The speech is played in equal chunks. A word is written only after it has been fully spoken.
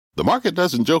The market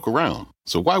doesn't joke around,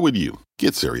 so why would you?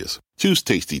 Get serious. Choose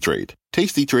Tasty Trade.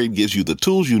 Tasty Trade gives you the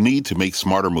tools you need to make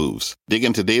smarter moves. Dig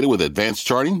into data with advanced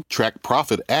charting, track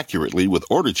profit accurately with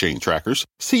order chain trackers,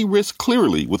 see risk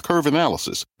clearly with curve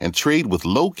analysis, and trade with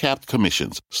low-capped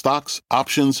commissions, stocks,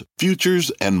 options,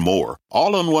 futures, and more.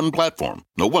 All on one platform.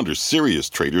 No wonder serious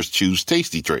traders choose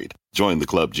Tasty Trade. Join the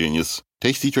club, genius.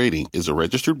 Tasty Trading is a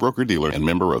registered broker-dealer and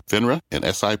member of FINRA and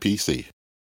SIPC.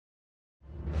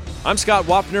 I'm Scott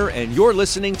Wapner, and you're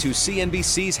listening to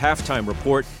CNBC's Halftime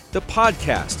Report, the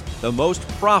podcast, the most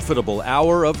profitable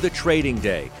hour of the trading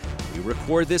day. We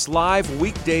record this live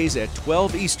weekdays at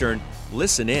 12 Eastern.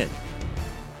 Listen in.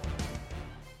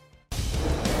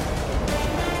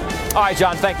 All right,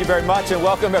 John, thank you very much, and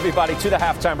welcome everybody to the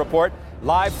Halftime Report,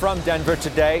 live from Denver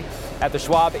today at the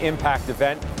Schwab Impact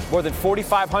event. More than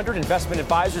 4,500 investment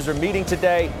advisors are meeting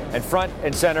today, and front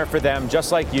and center for them,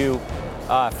 just like you.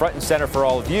 Front and center for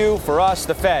all of you, for us,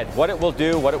 the Fed, what it will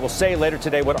do, what it will say later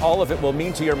today, what all of it will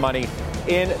mean to your money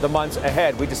in the months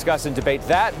ahead. We discuss and debate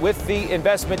that with the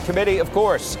investment committee, of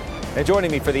course. And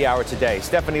joining me for the hour today,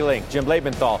 Stephanie Link, Jim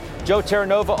Lebenthal, Joe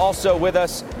Terranova, also with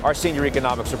us, our senior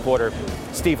economics reporter,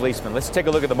 Steve Leisman. Let's take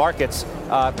a look at the markets.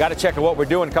 Got to check on what we're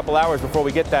doing a couple hours before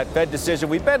we get that Fed decision.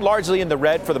 We've been largely in the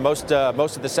red for the most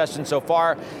of the session so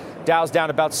far. Dow's down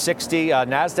about 60,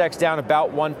 NASDAQ's down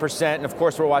about 1%, and of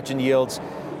course we're watching yields,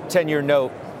 10-year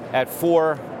note at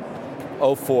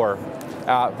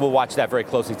 4.04. We'll watch that very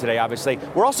closely today, obviously.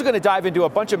 We're also going to dive into a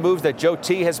bunch of moves that Joe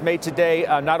T has made today,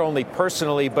 not only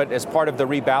personally, but as part of the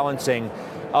rebalancing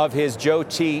of his Joe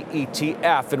T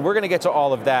ETF, and we're going to get to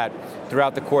all of that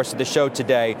throughout the course of the show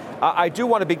today. I do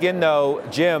want to begin, though,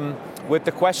 Jim, with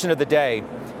the question of the day.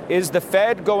 Is the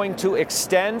Fed going to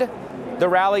extend the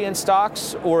rally in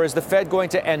stocks, or is the Fed going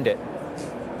to end it?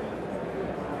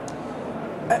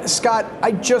 Scott,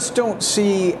 I just don't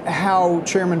see how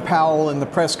Chairman Powell in the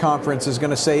press conference is going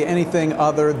to say anything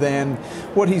other than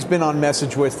what he's been on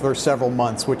message with for several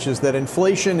months, which is that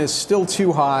inflation is still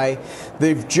too high.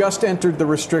 They've just entered the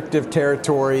restrictive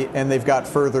territory and they've got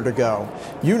further to go.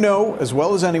 You know, as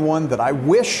well as anyone, that I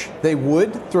wish they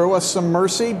would throw us some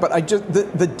mercy, but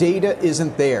the data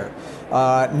isn't there.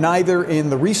 Neither in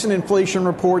the recent inflation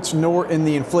reports nor in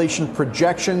the inflation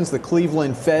projections. The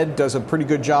Cleveland Fed does a pretty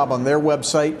good job on their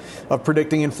website of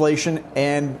predicting inflation,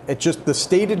 and the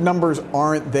stated numbers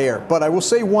aren't there. But I will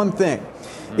say one thing.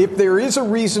 If there is a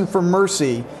reason for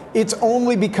mercy, it's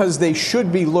only because they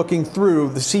should be looking through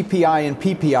the CPI and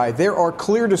PPI. There are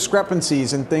clear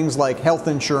discrepancies in things like health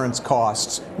insurance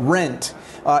costs, rent,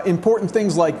 important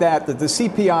things like that the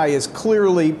CPI is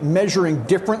clearly measuring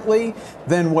differently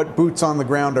than what boots on the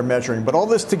ground are measuring. But all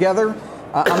this together,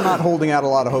 I'm not holding out a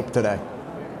lot of hope today.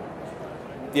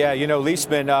 Yeah, you know,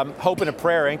 Leisman, hope and a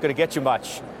prayer ain't going to get you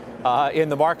much in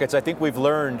the markets. I think we've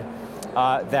learned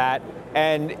that.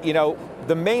 And, you know,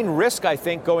 the main risk, I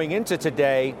think, going into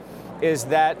today is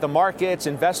that the markets,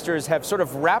 investors have sort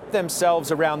of wrapped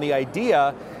themselves around the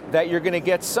idea that you're going to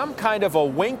get some kind of a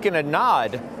wink and a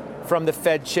nod from the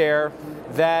Fed chair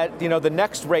that, you know, the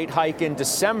next rate hike in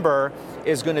December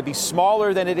is going to be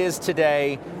smaller than it is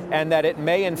today, and that it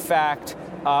may, in fact,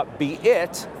 be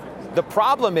it. The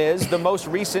problem is the most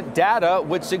recent data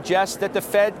would suggest that the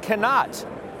Fed cannot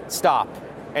stop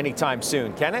anytime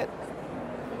soon, can it?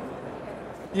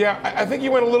 Yeah, I think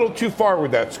you went a little too far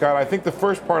with that, Scott. I think the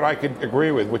first part I could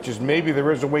agree with, which is maybe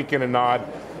there is a wink and a nod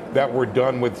that we're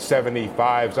done with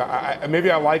 75s.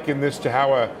 Maybe I liken this to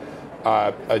how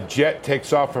a jet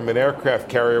takes off from an aircraft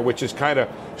carrier, which is kind of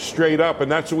straight up,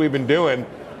 and that's what we've been doing.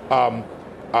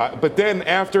 But then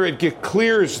after it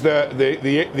clears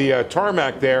the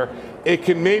tarmac there, it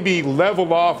can maybe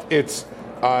level off its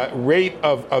rate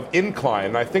of incline.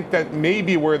 And I think that may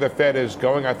be where the Fed is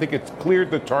going. I think it's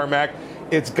cleared the tarmac.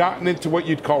 It's gotten into what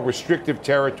you'd call restrictive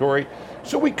territory.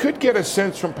 So we could get a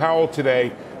sense from Powell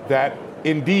today that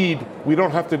indeed we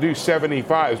don't have to do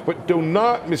 75s. But do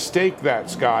not mistake that,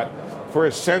 Scott, for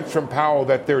a sense from Powell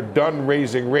that they're done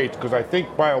raising rates, because I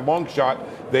think by a long shot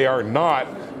they are not.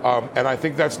 And I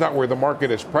think that's not where the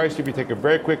market is priced. If you take a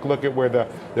very quick look at where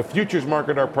the futures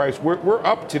market are priced, we're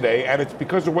up today, and it's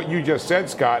because of what you just said,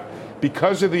 Scott,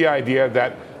 because of the idea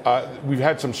that we've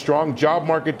had some strong job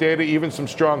market data, even some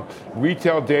strong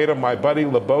retail data. My buddy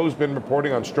LeBeau's been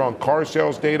reporting on strong car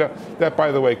sales data. That,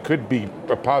 by the way, could be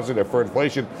a positive for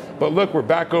inflation. But look, we're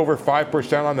back over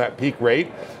 5% on that peak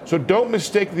rate. So don't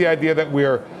mistake the idea that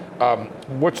we're,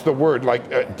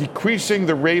 decreasing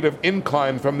the rate of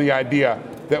incline from the idea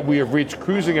that we have reached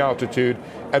cruising altitude.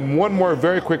 And one more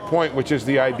very quick point, which is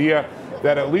the idea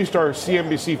that at least our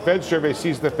CNBC Fed survey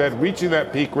sees the Fed reaching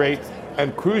that peak rate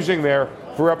and cruising there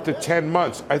for up to 10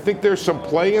 months. I think there's some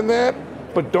play in that,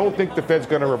 but don't think the Fed's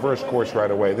going to reverse course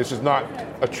right away. This is not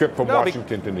a trip from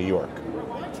Washington to New York.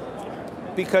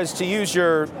 Because to use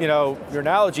your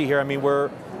analogy here, I mean, we're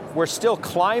still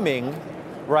climbing,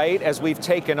 right, as we've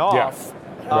taken off.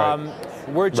 Yeah.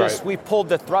 Right. We've pulled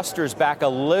the thrusters back a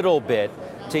little bit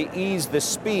to ease the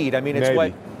speed. I mean, it's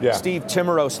what Steve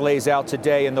Timmeros lays out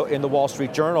today in the Wall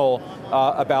Street Journal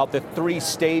about the 3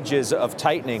 stages of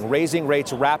tightening, raising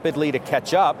rates rapidly to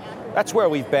catch up. That's where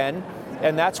we've been,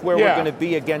 and that's where we're going to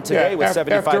be again today with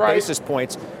 75 basis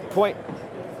points.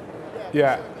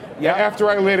 After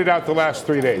I laid it out the last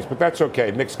 3 days, but that's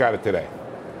okay. Nick's got it today.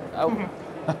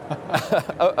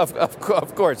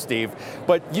 Of course, Steve.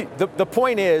 But the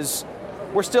point is,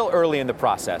 we're still early in the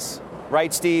process,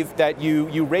 right, Steve? That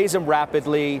you raise them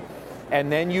rapidly, and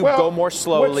then you go more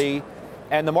slowly,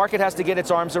 and the market has to get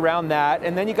its arms around that,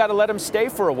 and then you got to let them stay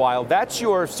for a while. That's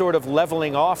your sort of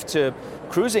leveling off to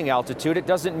cruising altitude. It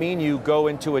doesn't mean you go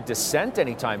into a descent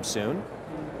anytime soon.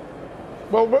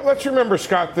 Well, let's remember,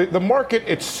 Scott, the market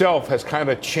itself has kind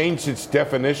of changed its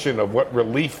definition of what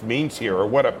relief means here or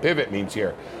what a pivot means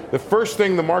here. The first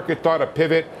thing the market thought a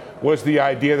pivot was the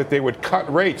idea that they would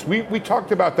cut rates. We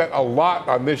talked about that a lot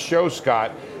on this show,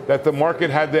 Scott, that the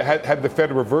market had the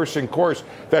Fed reversing course,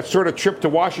 that sort of trip to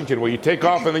Washington where you take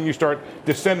off and then you start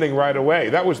descending right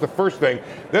away. That was the first thing.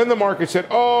 Then the market said,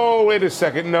 oh, wait a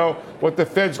second, no, what the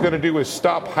Fed's going to do is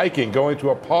stop hiking, go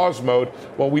into a pause mode.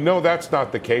 Well, we know that's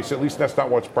not the case, at least that's not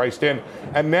what's priced in.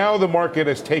 And now the market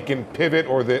has taken pivot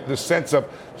or the sense of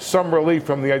some relief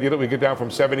from the idea that we get down from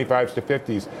 75s to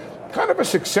 50s. Kind of a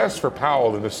success for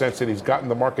Powell in the sense that he's gotten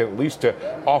the market at least to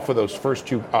offer those first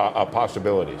 2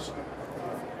 possibilities.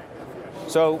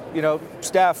 So,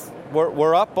 Steph,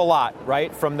 we're up a lot,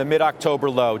 right, from the mid-October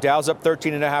low. Dow's up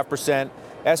 13.5%,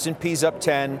 S&P's up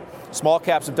 10%, small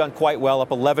caps have done quite well, up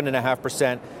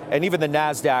 11.5%, and even the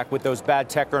NASDAQ with those bad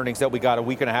tech earnings that we got a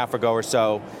week and a half ago or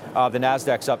so, the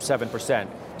NASDAQ's up 7%.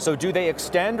 So do they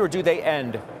extend or do they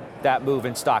end that move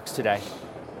in stocks today?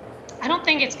 I don't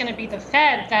think it's going to be the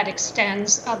Fed that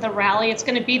extends the rally. It's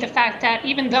going to be the fact that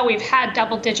even though we've had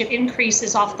double-digit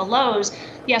increases off the lows,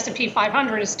 the S&P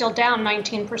 500 is still down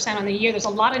 19% on the year. There's a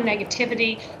lot of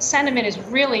negativity. Sentiment is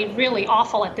really, really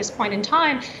awful at this point in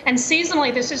time. And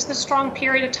seasonally, this is the strong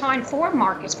period of time for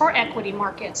markets, for equity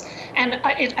markets, and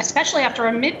especially after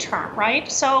a midterm,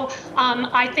 right? So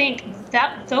I think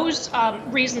that those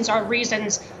reasons are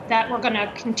reasons that we're going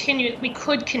to continue. We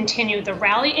could continue the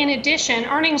rally. In addition,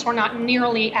 earnings were not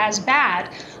nearly as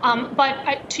bad.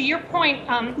 But to your point,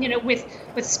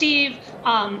 with Steve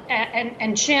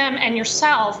and Jim and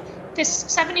yourself, this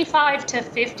 75 to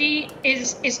 50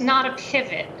 is not a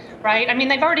pivot, right? I mean,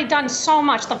 they've already done so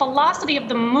much. The velocity of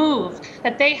the move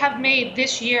that they have made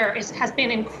this year has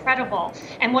been incredible.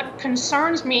 And what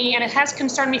concerns me, and it has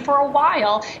concerned me for a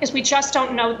while, is we just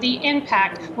don't know the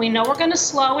impact. We know we're going to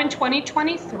slow in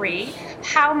 2023.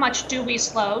 How much do we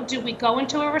slow? Do we go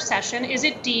into a recession? Is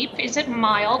it deep? Is it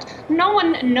mild? No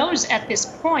one knows at this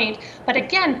point. But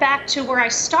again, back to where I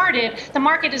started, the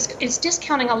market is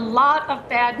discounting a lot of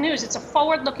bad news. It's a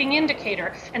forward-looking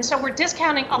indicator. And so we're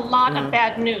discounting a lot of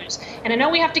bad news. And I know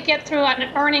we have to get through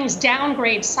an earnings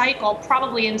downgrade cycle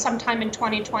probably in sometime in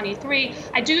 2023.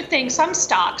 I do think some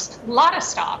stocks, a lot of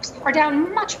stocks, are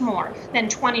down much more than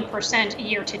 20%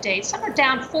 year to date. Some are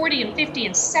down 40 and 50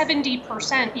 and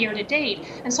 70% year to date.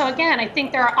 And so again, I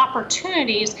think there are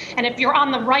opportunities. And if you're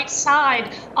on the right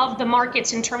side of the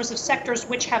markets in terms of sectors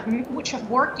which have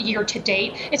worked year to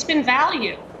date, it's been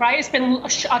value, right? It's been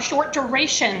a short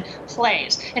duration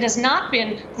plays. It has not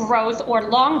been growth or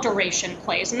long duration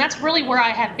plays. And that's really where I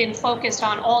have been focused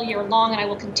on all year long, and I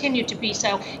will continue to be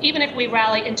so. Even if we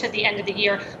rally into the end of the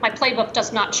year, my playbook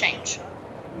does not change.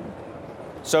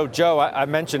 So, Joe, I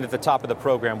mentioned at the top of the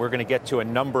program, we're going to get to a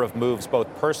number of moves, both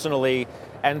personally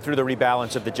and through the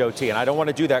rebalance of the Joe T. And I don't want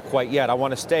to do that quite yet. I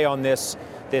want to stay on this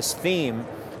theme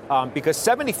because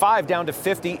 75 down to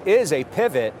 50 is a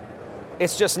pivot.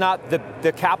 It's just not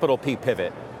the capital P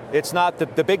pivot. It's not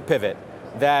the big pivot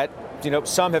that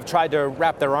some have tried to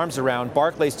wrap their arms around.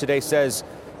 Barclays today says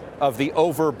of the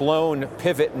overblown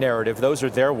pivot narrative, those are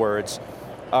their words.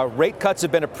 Rate cuts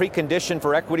have been a precondition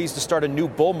for equities to start a new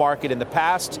bull market in the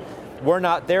past. We're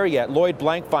not there yet. Lloyd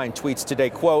Blankfein tweets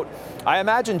today, quote, I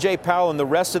imagine Jay Powell and the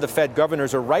rest of the Fed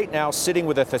governors are right now sitting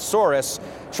with a thesaurus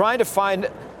trying to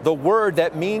find the word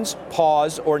that means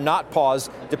pause or not pause,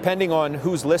 depending on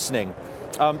who's listening.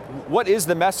 What is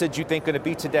the message you think going to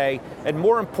be today? And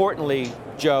more importantly,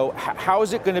 Joe, how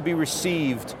is it going to be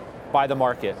received by the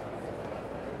market?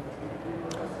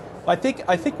 I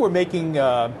think we're making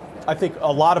I think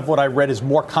a lot of what I read is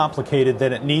more complicated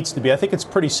than it needs to be. I think it's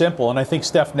pretty simple, and I think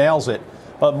Steph nails it.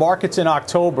 Markets in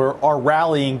October are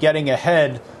rallying, getting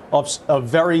ahead of a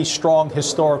very strong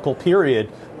historical period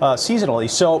seasonally.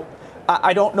 So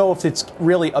I don't know if it's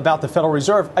really about the Federal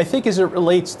Reserve. I think as it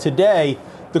relates today,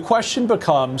 the question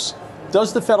becomes,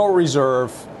 does the Federal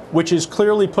Reserve, which is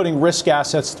clearly putting risk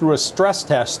assets through a stress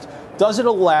test, does it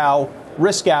allow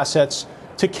risk assets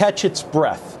to catch its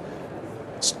breath?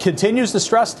 It continues the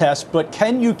stress test, but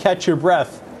can you catch your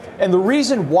breath? And the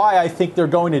reason why I think they're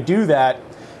going to do that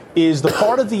is the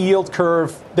part of the yield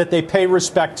curve that they pay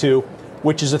respect to,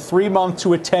 which is a 3-month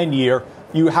to a 10-year.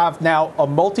 You have now a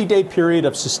multi-day period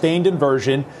of sustained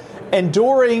inversion. And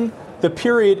during the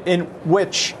period in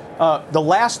which the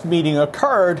last meeting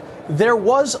occurred, there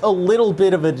was a little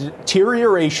bit of a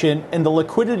deterioration in the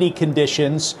liquidity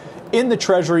conditions in the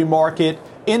Treasury market,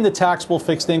 in the taxable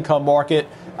fixed income market.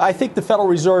 I think the Federal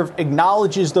Reserve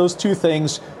acknowledges those two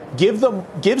things, gives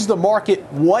the market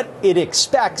what it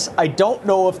expects. I don't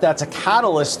know if that's a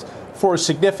catalyst for a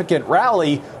significant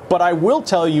rally, but I will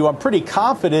tell you I'm pretty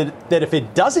confident that if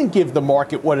it doesn't give the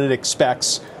market what it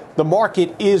expects, the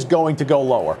market is going to go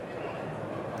lower.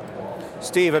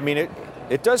 Steve, I mean,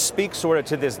 it does speak sort of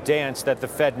to this dance that the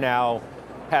Fed now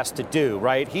has to do,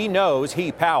 right?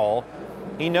 Powell,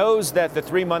 he knows that the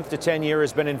 3-month to 10-year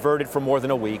has been inverted for more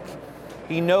than a week.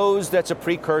 He knows that's a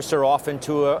precursor often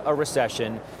to a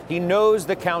recession. He knows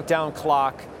the countdown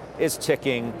clock is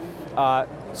ticking.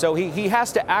 So he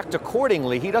has to act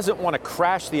accordingly. He doesn't want to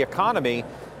crash the economy.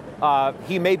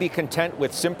 He may be content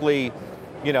with simply,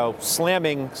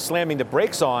 slamming the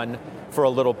brakes on for a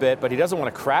little bit, but he doesn't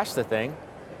want to crash the thing.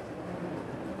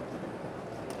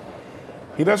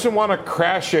 He doesn't want to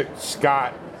crash it,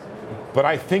 Scott, but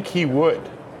I think he would.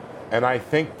 And I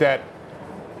think that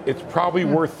it's probably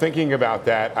worth thinking about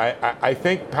that. I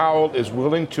think Powell is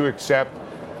willing to accept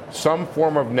some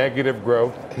form of negative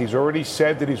growth. He's already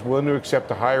said that he's willing to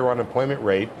accept a higher unemployment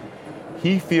rate.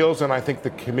 He feels, and I think the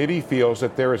committee feels,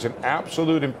 that there is an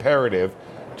absolute imperative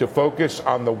to focus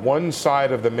on the one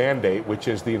side of the mandate, which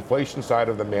is the inflation side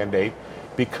of the mandate,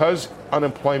 because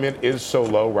unemployment is so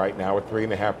low right now at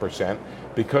 3.5%,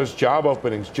 because job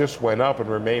openings just went up and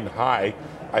remained high.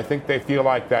 I think they feel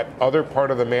like that other part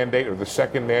of the mandate, or the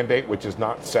second mandate, which is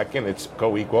not second, it's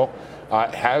co-equal,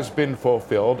 has been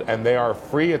fulfilled, and they are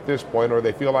free at this point, or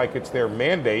they feel like it's their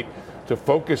mandate to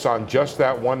focus on just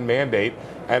that one mandate.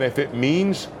 And if it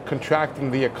means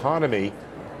contracting the economy,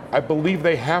 I believe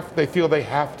they feel they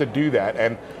have to do that.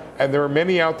 And there are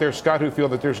many out there, Scott, who feel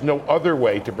that there's no other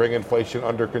way to bring inflation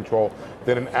under control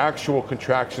than an actual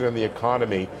contraction in the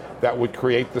economy that would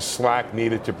create the slack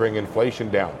needed to bring inflation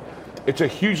down. It's a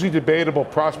hugely debatable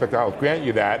prospect, I'll grant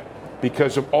you that,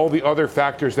 because of all the other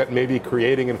factors that may be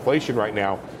creating inflation right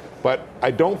now. But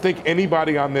I don't think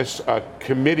anybody on this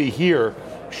committee here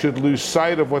should lose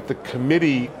sight of what the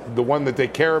committee, the one that they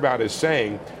care about, is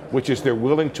saying, which is they're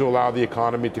willing to allow the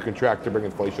economy to contract to bring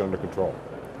inflation under control.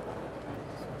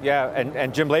 Yeah,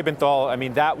 and Jim Lebenthal, I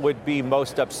mean, that would be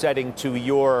most upsetting to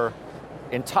your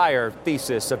entire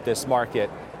thesis of this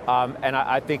market. And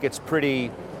I think it's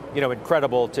pretty,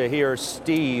 incredible to hear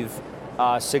Steve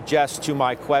suggest to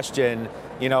my question,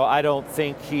 I don't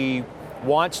think he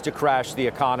wants to crash the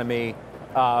economy,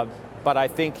 but I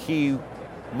think he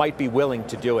might be willing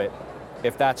to do it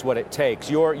if that's what it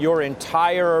takes. Your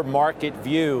entire market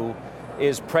view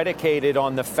is predicated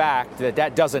on the fact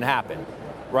that doesn't happen,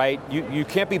 right? You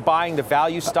can't be buying the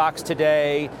value stocks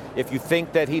today if you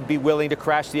think that he'd be willing to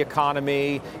crash the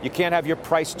economy. You can't have your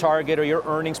price target or your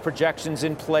earnings projections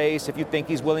in place if you think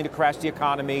he's willing to crash the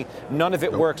economy. None of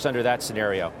it works under that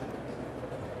scenario.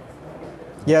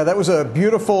 Yeah, that was a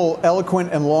beautiful,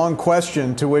 eloquent, and long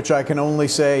question to which I can only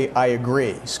say I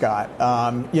agree, Scott.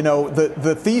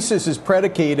 The thesis is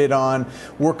predicated on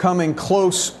we're coming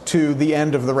close to the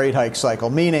end of the rate hike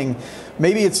cycle, meaning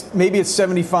maybe it's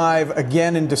 75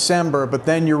 again in December, but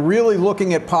then you're really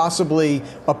looking at possibly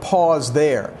a pause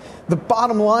there. The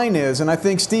bottom line is, and I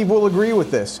think Steve will agree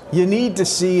with this, you need to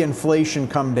see inflation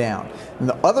come down. And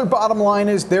the other bottom line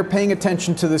is they're paying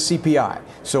attention to the CPI.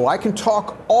 So I can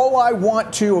talk all I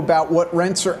want to about what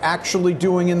rents are actually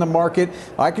doing in the market.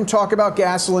 I can talk about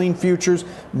gasoline futures.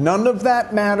 None of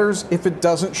that matters if it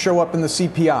doesn't show up in the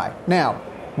CPI. Now,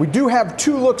 we do have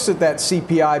 2 looks at that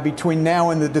CPI between now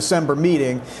and the December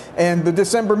meeting. And the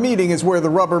December meeting is where the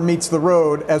rubber meets the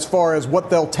road as far as what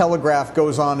they'll telegraph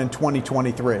goes on in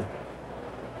 2023.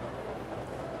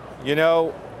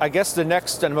 I guess the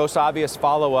next and most obvious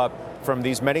follow-up from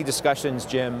these many discussions,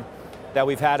 Jim, that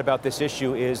we've had about this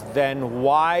issue is then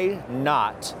why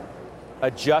not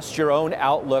adjust your own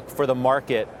outlook for the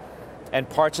market and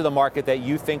parts of the market that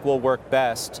you think will work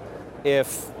best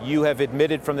if you have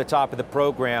admitted from the top of the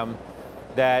program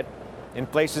that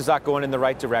inflation is not going in the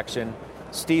right direction.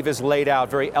 Steve has laid out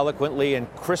very eloquently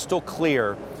and crystal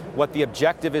clear what the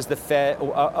objective is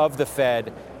of the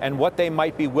Fed and what they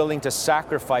might be willing to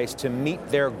sacrifice to meet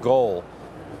their goal.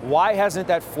 Why hasn't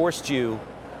that forced you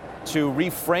to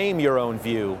reframe your own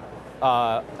view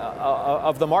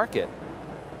of the market?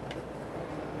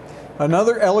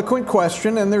 Another eloquent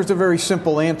question, and there's a very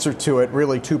simple answer to it,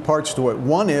 really two parts to it.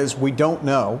 One is we don't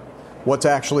know what's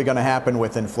actually going to happen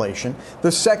with inflation.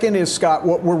 The second is, Scott,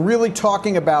 what we're really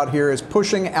talking about here is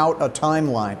pushing out a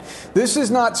timeline. This is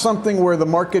not something where the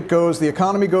market goes, the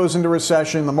economy goes into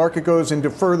recession, the market goes into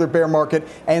further bear market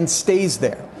and stays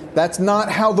there. That's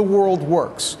not how the world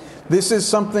works. This is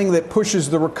something that pushes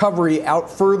the recovery out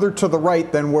further to the right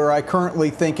than where I currently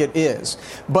think it is.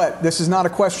 But this is not a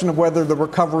question of whether the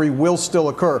recovery will still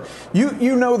occur.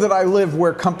 You know that I live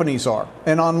where companies are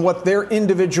and on what they're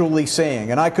individually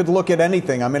saying. And I could look at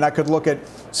anything. I mean, I could look at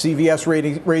CVS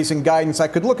raising guidance. I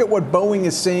could look at what Boeing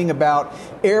is saying about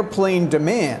airplane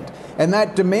demand. And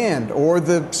that demand, or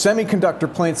the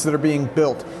semiconductor plants that are being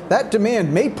built, that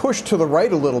demand may push to the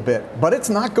right a little bit, but it's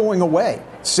not going away.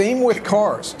 Same with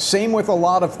cars, same with a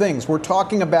lot of things. We're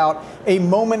talking about a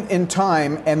moment in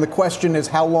time, and the question is,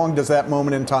 how long does that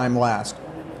moment in time last?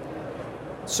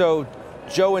 So,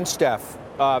 Joe and Steph,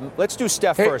 let's do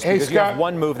Steph first, because Scott, you have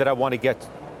one move that I want to get.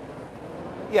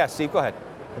 Yeah, Steve, go ahead.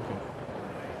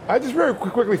 I just very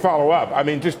quickly follow up. I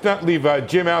mean, just not leave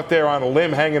Jim out there on a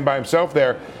limb hanging by himself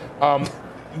there. A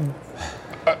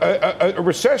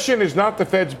recession is not the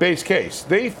Fed's base case.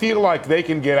 They feel like they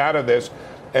can get out of this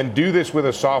and do this with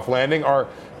a soft landing. Our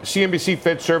CNBC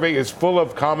Fed survey is full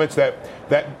of comments that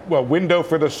window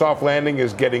for the soft landing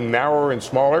is getting narrower and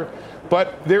smaller.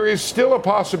 But there is still a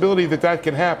possibility that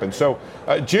can happen. So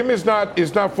Jim is not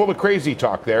full of crazy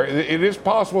talk there. It is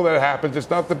possible that it happens. It's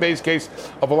not the base case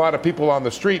of a lot of people on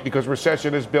the street because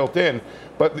recession is built in.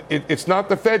 But it's not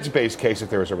the Fed's base case that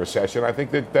there is a recession. I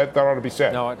think that ought to be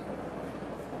said. No.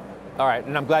 All right,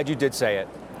 and I'm glad you did say it.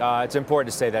 It's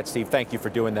important to say that, Steve. Thank you for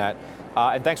doing that.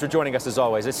 And thanks for joining us as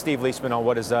always. It's Steve Leisman on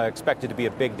what is expected to be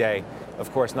a big day,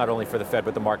 of course, not only for the Fed,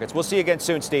 but the markets. We'll see you again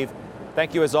soon, Steve.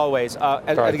 Thank you as always.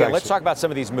 And again, let's talk about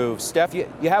some of these moves. Steph, you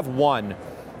have one,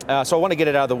 so I want to get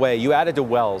it out of the way. You added to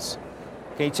Wells.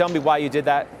 Can you tell me why you did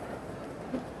that?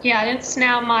 Yeah, it's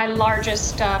now my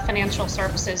largest financial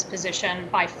services position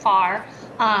by far.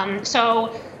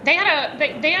 So they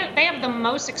have the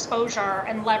most exposure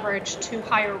and leverage to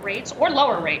higher rates or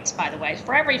lower rates, by the way.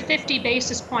 For every 50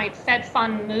 basis point Fed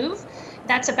fund move,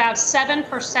 that's about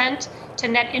 7% to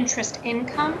net interest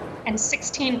income and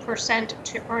 16%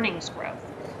 to earnings growth.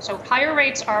 So higher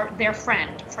rates are their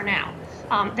friend for now.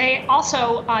 They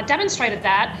also demonstrated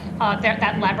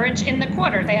that leverage in the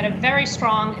quarter. They had a very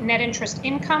strong net interest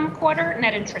income quarter,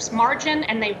 net interest margin,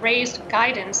 and they raised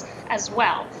guidance as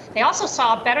well. They also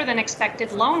saw better than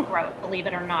expected loan growth, believe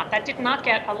it or not. That did not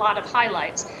get a lot of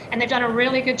highlights. And they've done a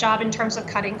really good job in terms of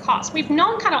cutting costs. We've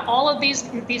known kind of all of these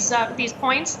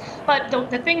points, but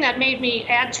the thing that made me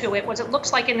add to it was it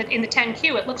looks like in the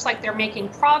 10Q, it looks like they're making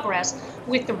progress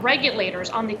with the regulators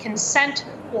on the consent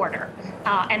order.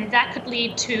 And that could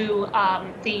lead to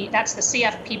that's the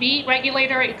CFPB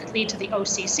regulator. It could lead to the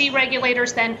OCC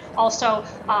regulators, then also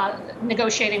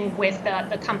negotiating with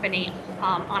the company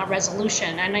on a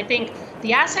resolution. And I think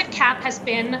the asset cap has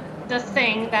been the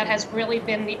thing that has really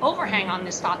been the overhang on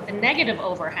this stock, the negative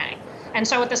overhang. And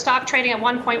so with the stock trading at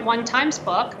 1.1 times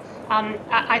book,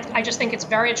 I just think it's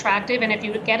very attractive. And if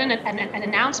you get an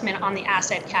announcement on the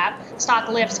asset cap, stock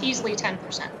lifts easily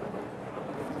 10%.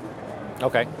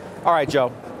 Okay. All right,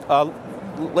 Joe.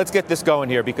 Let's get this going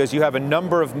here because you have a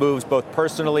number of moves, both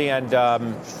personally and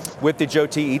with the Joe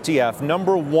T ETF.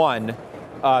 Number one,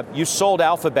 you sold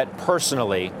Alphabet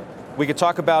personally. We could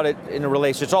talk about it in a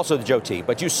relation. It's also the Joe T,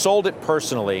 but you sold it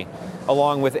personally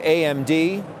along with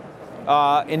AMD,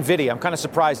 NVIDIA. I'm kind of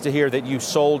surprised to hear that you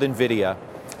sold NVIDIA.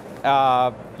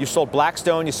 You sold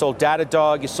Blackstone, you sold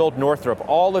Datadog, you sold Northrop.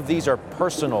 All of these are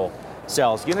personal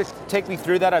sells. You going to take me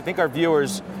through that? I think our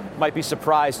viewers might be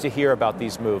surprised to hear about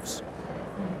these moves.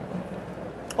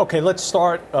 Okay, let's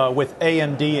start with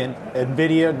AMD and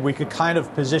NVIDIA. We could kind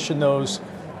of position those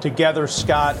together,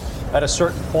 Scott. At a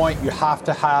certain point, you have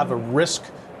to have a risk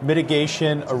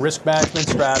mitigation, a risk management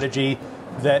strategy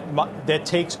that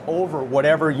takes over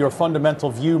whatever your fundamental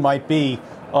view might be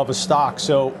of a stock.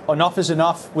 So enough is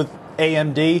enough with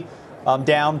AMD,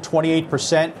 down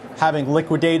 28%, having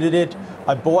liquidated it.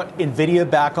 I bought NVIDIA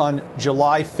back on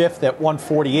July 5th at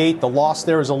 148. The loss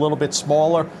there is a little bit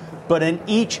smaller. But in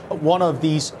each one of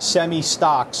these semi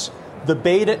stocks, The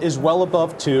beta is well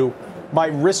above 2. My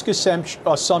risk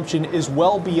assumption is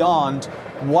well beyond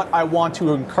what I want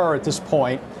to incur at this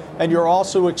point. And you're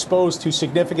also exposed to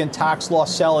significant tax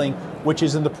loss selling, which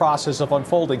is in the process of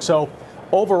unfolding. So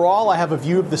overall, I have a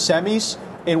view of the semis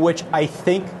in which I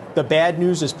think the bad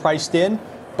news is priced in,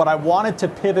 but I wanted to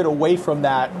pivot away from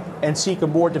that and seek a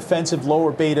more defensive,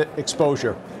 lower beta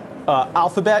exposure.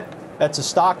 Alphabet, that's a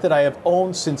stock that I have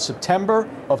owned since September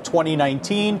of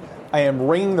 2019. I am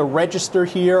ringing the register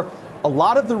here. A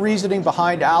lot of the reasoning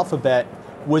behind Alphabet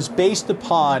was based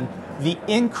upon the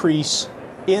increase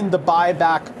in the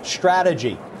buyback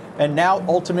strategy. And now,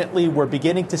 ultimately, we're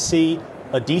beginning to see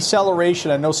a deceleration.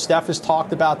 I know Steph has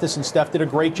talked about this, and Steph did a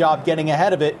great job getting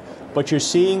ahead of it. But you're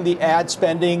seeing the ad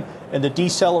spending and the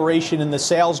deceleration in the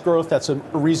sales growth. That's a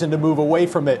reason to move away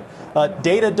from it.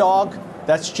 Datadog,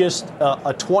 that's just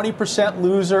a 20%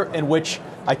 loser in which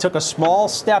I took a small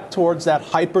step towards that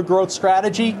hyper-growth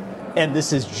strategy, and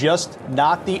this is just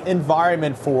not the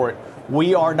environment for it.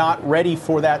 We are not ready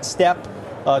for that step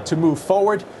to move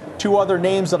forward. 2 other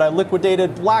names that I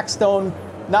liquidated. Blackstone,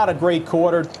 not a great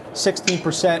quarter,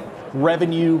 16%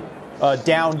 revenue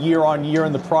down year on year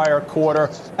in the prior quarter.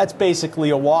 That's basically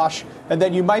a wash. And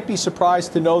then you might be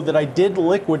surprised to know that I did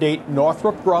liquidate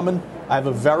Northrop Grumman. I have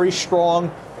a very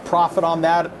strong profit on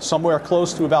that, somewhere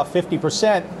close to about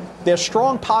 50%. There's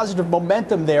strong positive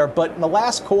momentum there, but in the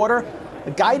last quarter,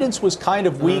 the guidance was kind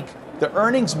of weak. The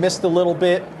earnings missed a little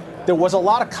bit. There was a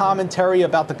lot of commentary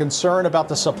about the concern about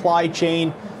the supply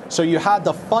chain. So you had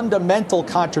the fundamental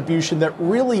contribution that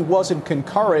really wasn't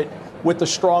concurrent with the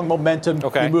strong momentum.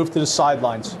 You moved to the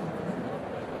sidelines.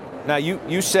 Now,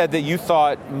 you said that you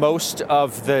thought most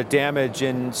of the damage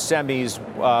in semis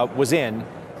was in,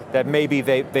 that maybe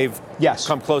they've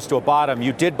come close to a bottom.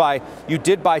 You did buy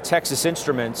Texas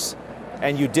Instruments,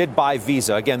 and you did buy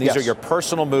Visa. Again, these are your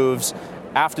personal moves.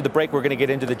 After the break, we're going to get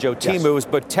into the Joe T moves,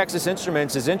 but Texas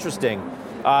Instruments is interesting.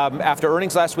 After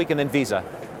earnings last week, and then Visa.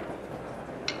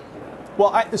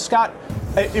 Well, Scott,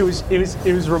 it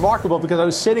was remarkable because I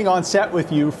was sitting on set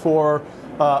with you for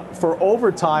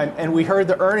overtime, and we heard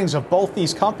the earnings of both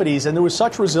these companies, and there was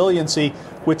such resiliency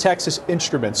with Texas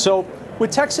Instruments. So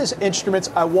with Texas Instruments,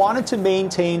 I wanted to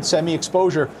maintain semi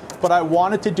exposure, but I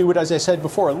wanted to do it, as I said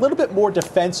before, a little bit more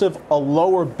defensive, a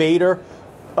lower beta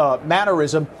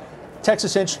mannerism.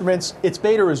 Texas Instruments, its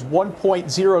beta is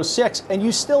 1.06, and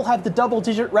you still have the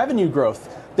double-digit revenue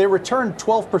growth. They returned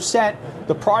 12%.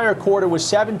 The prior quarter was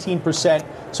 17%.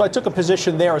 So I took a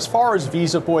position there. As far as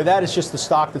Visa, boy, that is just the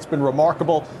stock that's been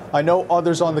remarkable. I know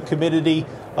others on the committee,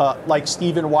 like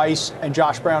Stephen Weiss and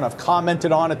Josh Brown, have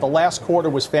commented on it. The last quarter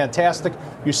was fantastic.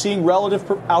 You're seeing relative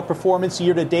outperformance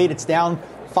year to date. It's down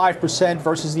 5%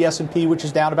 versus the S&P, which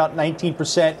is down about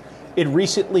 19%. It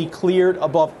recently cleared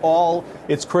above all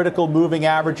its critical moving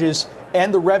averages,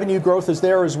 and the revenue growth is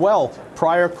there as well.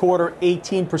 Prior quarter,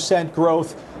 18%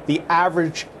 growth. The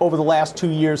average over the last 2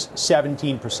 years,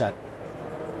 17%.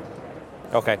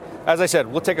 Okay. As I said,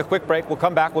 we'll take a quick break. We'll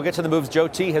come back. We'll get to the moves Joe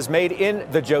T has made in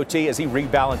the Joe T as he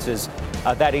rebalances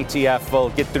that ETF. We'll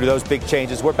get through those big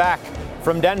changes. We're back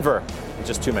from Denver in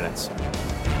just 2 minutes.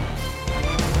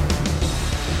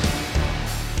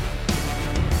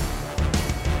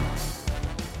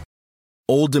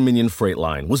 Old Dominion Freight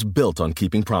Line was built on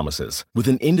keeping promises. With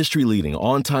an industry-leading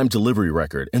on-time delivery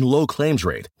record and low claims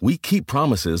rate, we keep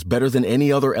promises better than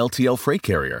any other LTL freight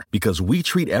carrier because we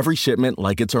treat every shipment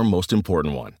like it's our most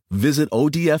important one. Visit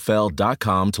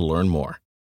odfl.com to learn more.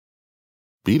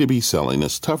 B2B selling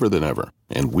is tougher than ever,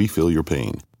 and we feel your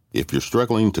pain. If you're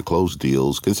struggling to close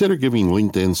deals, consider giving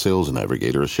LinkedIn Sales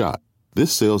Navigator a shot.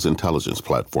 This sales intelligence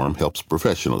platform helps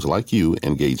professionals like you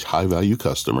engage high-value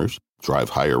customers, drive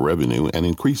higher revenue, and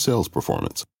increase sales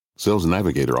performance. Sales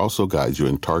Navigator also guides you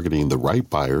in targeting the right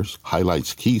buyers,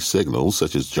 highlights key signals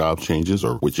such as job changes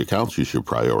or which accounts you should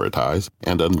prioritize,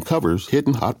 and uncovers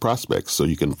hidden hot prospects so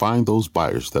you can find those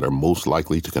buyers that are most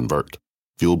likely to convert.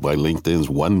 Fueled by LinkedIn's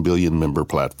 1 billion member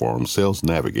platform, Sales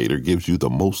Navigator gives you the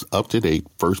most up-to-date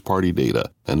first-party data,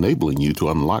 enabling you to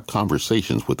unlock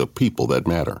conversations with the people that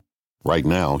matter. Right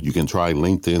now, you can try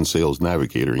LinkedIn Sales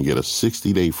Navigator and get a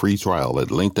 60-day free trial at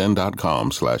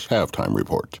linkedin.com/halftime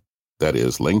report. That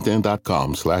is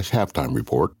linkedin.com/halftime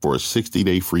report for a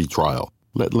 60-day free trial.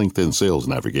 Let LinkedIn Sales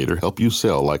Navigator help you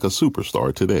sell like a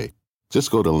superstar today. Just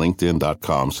go to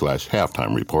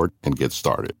linkedin.com/halftime report and get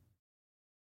started.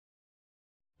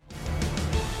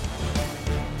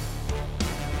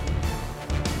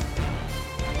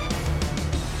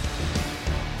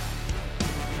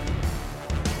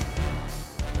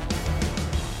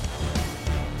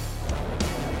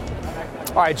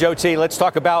 All right, Joe T, let's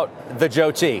talk about the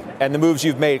Joe T and the moves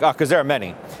you've made, because there are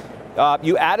many.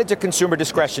 You added to consumer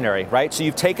discretionary, right? So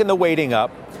you've taken the weighting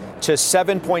up to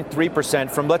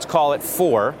 7.3% from, let's call it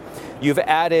 4. You've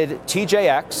added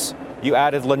TJX, you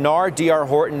added Lennar, D.R.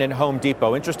 Horton, and Home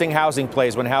Depot. Interesting housing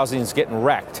plays when housing's getting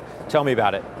wrecked. Tell me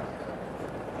about it.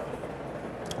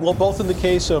 Well, both in the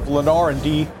case of Lennar and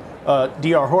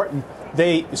D.R. Horton,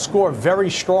 they score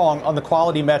very strong on the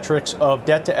quality metrics of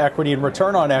debt to equity and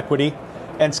return on equity.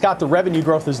 And Scott, the revenue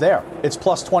growth is there. It's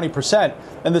plus 20%.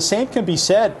 And the same can be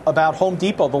said about Home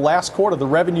Depot. The last quarter, the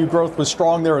revenue growth was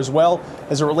strong there as well.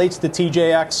 As it relates to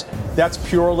TJX, that's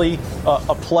purely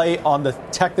a play on the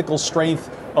technical strength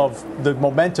of the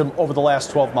momentum over the last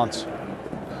 12 months.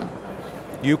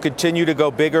 You continue to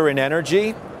go bigger in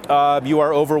energy. You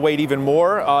are overweight even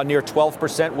more, near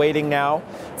 12% weighting now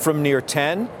from near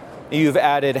 10. You've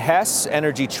added Hess,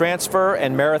 Energy Transfer,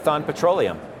 and Marathon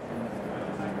Petroleum.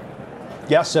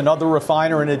 Yes, another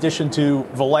refiner in addition to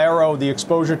Valero. The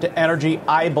exposure to energy,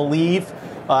 I believe,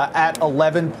 at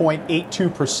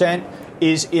 11.82%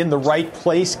 is in the right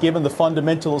place given the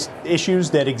fundamental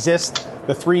issues that exist.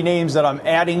 The three names that I'm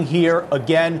adding here,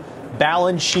 again,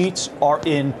 balance sheets are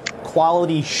in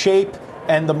quality shape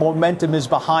and the momentum is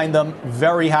behind them.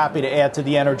 Very happy to add to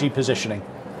the energy positioning.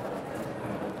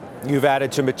 You've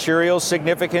added to materials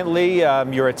significantly.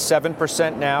 You're at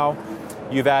 7% now.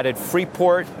 You've added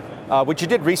Freeport, which you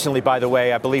did recently, by the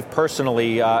way, I believe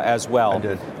personally as well. I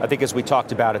did. I think as we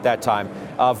talked about at that time.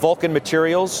 Vulcan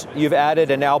Materials, you've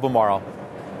added, and Albemarle.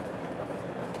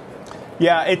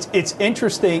 Yeah, it's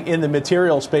interesting in the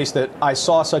material space that I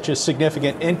saw such a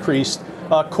significant increase.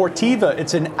 Corteva,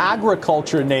 it's an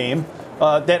agriculture name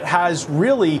that has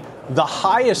really the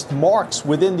highest marks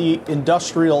within the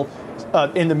industrial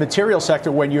in the material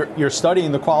sector when you're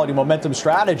studying the quality momentum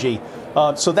strategy.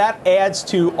 So that adds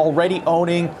to already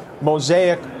owning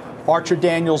Mosaic, Archer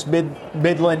Daniels,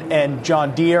 Midland, and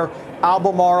John Deere.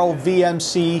 Albemarle,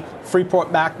 VMC,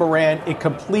 Freeport-McMoRan, it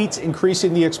completes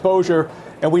increasing the exposure.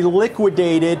 And we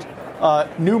liquidated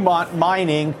Newmont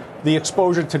Mining. The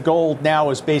exposure to gold now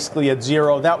is basically at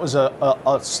zero. That was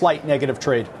a slight negative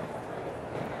trade.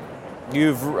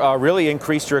 You've really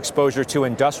increased your exposure to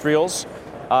industrials,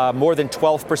 more than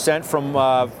 12% from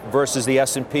versus the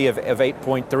S&P of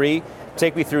 8.3.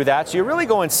 Take me through that. So you're really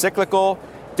going cyclical,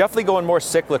 definitely going more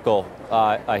cyclical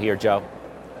here, Joe.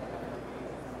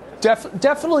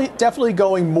 Definitely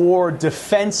going more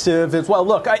defensive as well.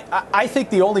 Look, I think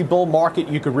the only bull market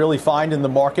you could really find in the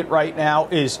market right now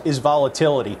is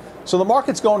volatility. So the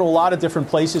market's going to a lot of different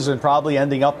places and probably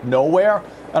ending up nowhere.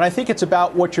 And I think it's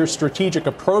about what your strategic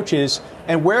approach is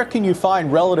and where can you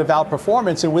find relative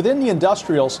outperformance. And within the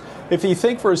industrials, if you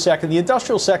think for a second, the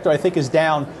industrial sector, I think, is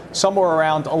down somewhere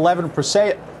around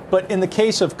 11%. But in the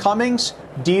case of Cummins,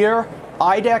 Deere,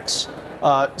 IDEX,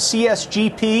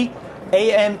 CSGP,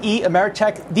 AME,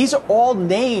 Ameritech, these are all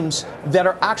names that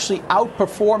are actually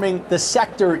outperforming the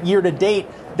sector year to date.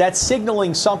 That's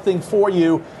signaling something for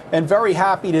you, and very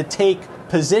happy to take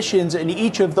positions in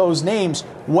each of those names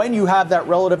when you have that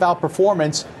relative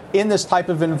outperformance in this type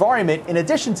of environment. In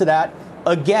addition to that,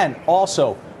 again,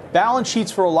 also, balance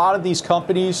sheets for a lot of these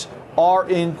companies are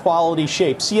in quality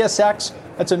shape. CSX,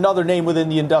 that's another name within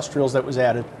the industrials that was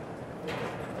added.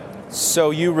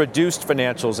 So you reduced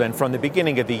financials, and from the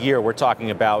beginning of the year, we're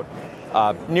talking about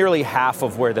nearly half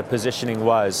of where the positioning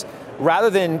was. Rather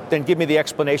than give me the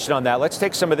explanation on that, let's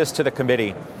take some of this to the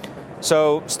committee.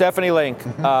 So Stephanie Link,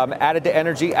 added to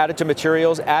energy, added to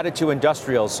materials, added to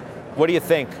industrials. What do you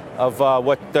think of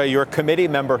what your committee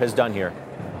member has done here?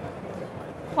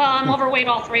 Well, I'm overweight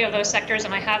all three of those sectors,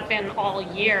 and I have been all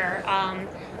year.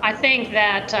 I think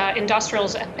that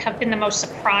industrials have been the most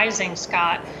surprising,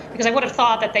 Scott, because I would have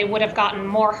thought that they would have gotten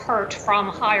more hurt from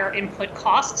higher input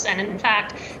costs, and in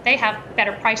fact, they have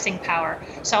better pricing power.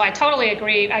 So I totally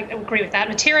agree. I agree with that.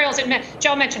 Materials,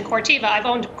 Joe mentioned Corteva. I've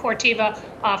owned Corteva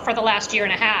for the last year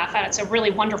and a half. It's a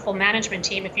really wonderful management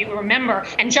team. If you remember,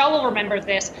 and Joe will remember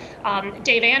this,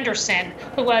 Dave Anderson,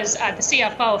 who was the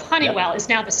CFO of Honeywell, is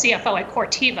now the CFO at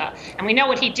Corteva. And we know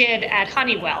what he did at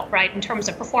Honeywell, right, in terms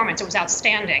of performance. It was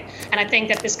outstanding. And I think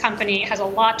that this company has a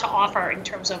lot to offer in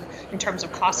terms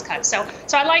of cost cuts. So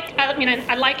I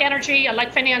like energy, I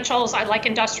like financials, I like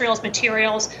industrials,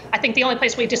 materials. I think the only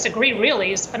place we disagree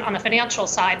really is on the financial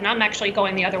side, and I'm actually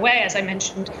going the other way, as I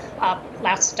mentioned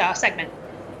last segment.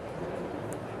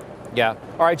 Yeah.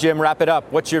 All right, Jim, wrap it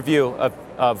up. What's your view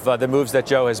of the moves that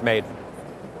Joe has made?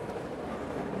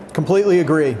 Completely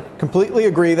agree. Completely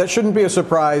agree. That shouldn't be a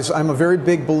surprise. I'm a very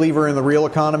big believer in the real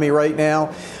economy right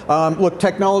now. Look,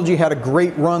 technology had a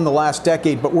great run the last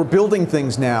decade, but we're building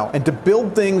things now. And to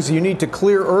build things, you need to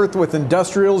clear earth with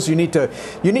industrials. You need to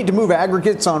move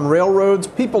aggregates on railroads.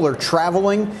 People are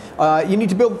traveling. You need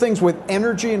to build things with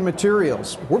energy and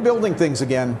materials. We're building things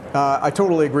again. I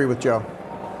totally agree with Joe.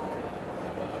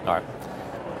 All right.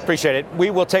 Appreciate it.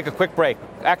 We will take a quick break.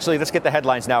 Actually, let's get the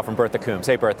headlines now from Bertha Coombs.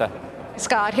 Hey, Bertha.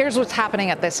 Scott, here's what's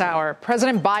happening at this hour.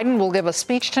 President Biden will give a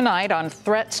speech tonight on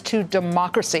threats to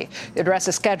democracy. The address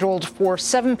is scheduled for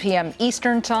 7 p.m.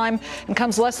 Eastern time and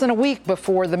comes less than a week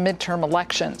before the midterm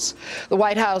elections. The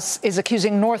White House is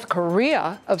accusing North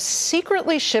Korea of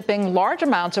secretly shipping large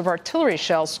amounts of artillery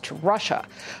shells to Russia.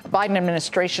 A Biden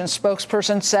administration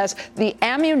spokesperson says the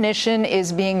ammunition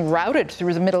is being routed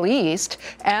through the Middle East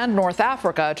and North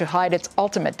Africa to hide its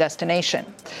ultimate destination.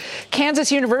 Kansas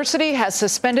University has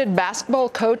suspended basketball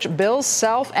coach Bill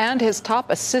Self and his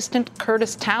top assistant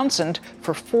Curtis Townsend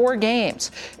for 4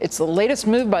 games. It's the latest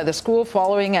move by the school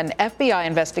following an FBI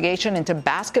investigation into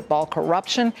basketball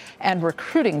corruption and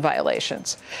recruiting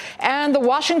violations. And the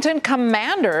Washington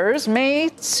Commanders may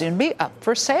soon be up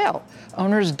for sale.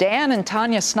 Owners Dan and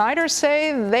Tanya Snyder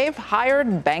say they've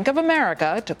hired Bank of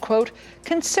America to, quote,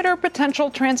 consider potential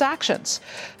transactions.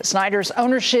 Snyder's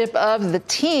ownership of the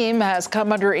team has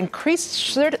come under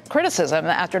increased criticism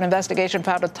after an investigation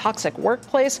found a toxic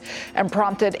workplace and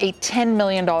prompted a $10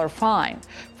 million fine.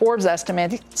 Forbes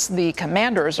estimates the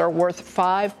Commanders are worth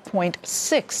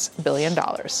 $5.6 billion.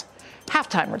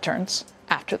 Halftime returns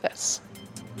after this.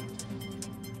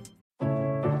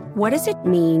 What does it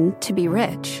mean to be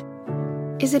rich?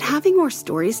 Is it having more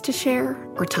stories to share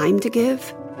or time to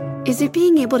give? Is it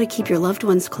being able to keep your loved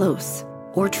ones close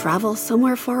or travel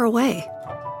somewhere far away?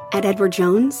 At Edward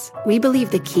Jones, we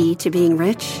believe the key to being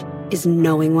rich is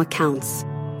knowing what counts.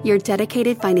 Your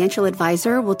dedicated financial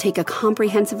advisor will take a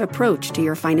comprehensive approach to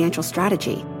your financial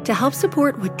strategy to help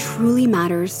support what truly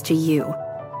matters to you.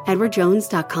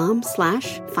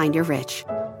 EdwardJones.com/findyourrich.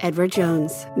 Edward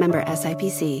Jones, member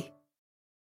SIPC.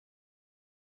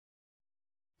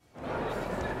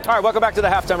 All right, welcome back to the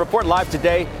Halftime Report, live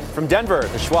today from Denver,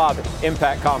 the Schwab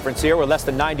Impact Conference here. We're less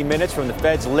than 90 minutes from the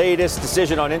Fed's latest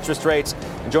decision on interest rates.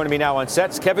 And joining me now on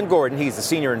set is Kevin Gordon. He's the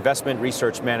Senior Investment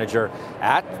Research Manager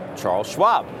at Charles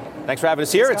Schwab. Thanks for having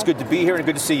us here. It's good to be here and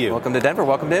good to see you. Welcome to Denver.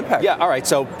 Welcome to Impact. Yeah, all right.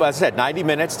 So, as I said, 90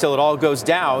 minutes till it all goes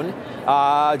down.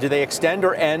 Do they extend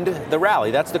or end the rally?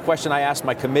 That's the question I asked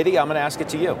my committee. I'm going to ask it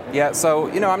to you. Yeah,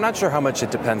 so, I'm not sure how much it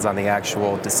depends on the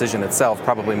actual decision itself,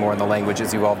 probably more in the language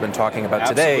as you all have been talking about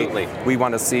Absolutely. today. We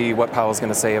want to see what Powell's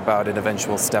going to say about an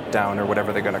eventual step down or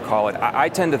whatever they're going to call it. I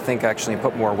tend to think actually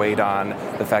put more weight on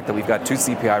the fact that we've got 2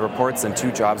 CPI reports and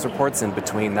 2 jobs reports in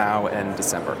between now and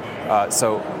December.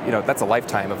 So that's a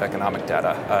lifetime of economic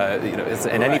data.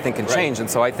 And anything can change. And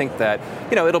so I think that,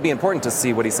 it'll be important to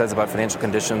see what he says about financial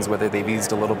conditions, whether they've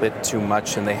eased a little bit too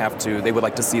much and they would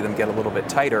like to see them get a little bit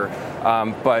tighter.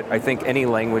 But I think any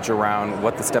language around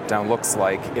what the step down looks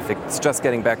like, if it's just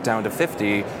getting back down to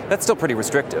 50, that's still pretty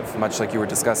restrictive, much like you were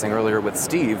discussing earlier with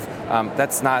Steve.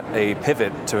 That's not a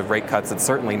pivot to rate cuts. It's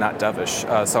certainly not dovish.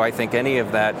 So I think any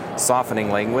of that softening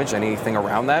language, anything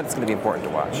around that, it's going to be important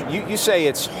to watch. You say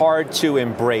it's hard to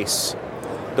embrace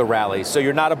the rally. So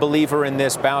you're not a believer in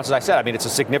this bounce. As I said, it's a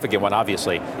significant one,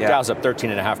 obviously. Yeah. Dow's up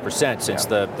 13.5% since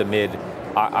the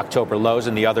mid-October lows,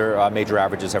 and the other major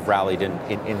averages have rallied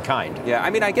in kind. Yeah,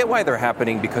 I get why they're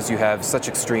happening because you have such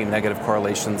extreme negative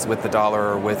correlations with the dollar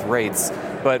or with rates.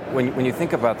 But when you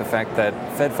think about the fact that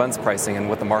Fed funds pricing and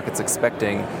what the market's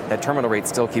expecting, that terminal rate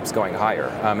still keeps going higher.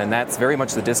 And that's very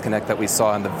much the disconnect that we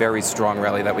saw in the very strong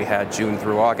rally that we had June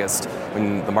through August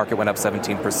when the market went up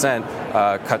 17%,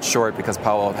 cut short because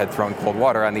Powell had thrown cold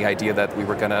water on the idea that we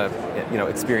were going to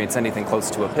experience anything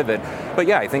close to a pivot. But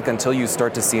yeah, I think until you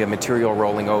start to see a material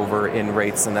rolling over in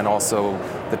rates and then also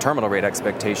the terminal rate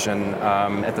expectation,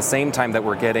 at the same time that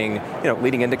we're getting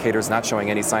leading indicators not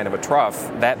showing any sign of a trough,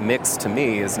 that mix to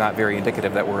me is not very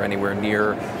indicative that we're anywhere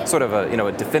near sort of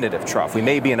a definitive trough. We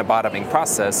may be in a bottoming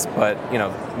process, but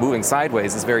moving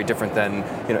sideways is very different than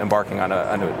embarking on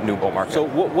a new bull market. So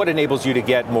what enables you to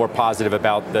get more positive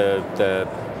about the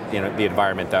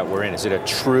environment that we're in? Is it a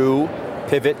true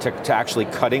pivot to actually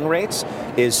cutting rates?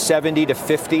 Is 70 to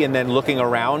 50 and then looking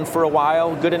around for a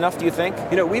while good enough, do you think?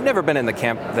 We've never been in the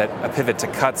camp that a pivot to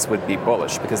cuts would be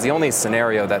bullish, because the only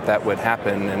scenario that would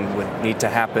happen and would need to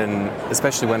happen,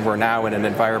 especially when we're now in an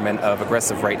environment of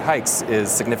aggressive rate hikes,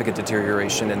 is significant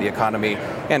deterioration in the economy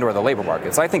and or the labor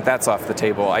markets. I think that's off the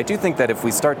table. I do think that if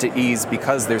we start to ease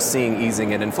because they're seeing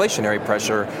easing in inflationary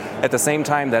pressure, at the same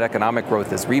time that economic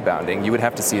growth is rebounding, you would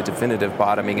have to see a definitive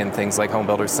bottoming in things like home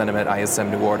builder sentiment,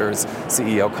 ISM new orders,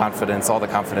 CEO confidence, all the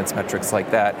confidence metrics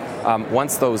like that.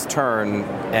 Once those turn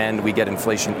and we get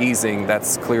inflation easing,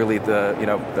 that's clearly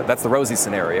that's the rosy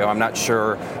scenario. I'm not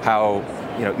sure how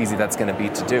easy that's going to be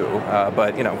to do,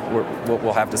 but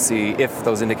we'll have to see if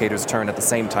those indicators turn at the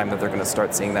same time that they're going to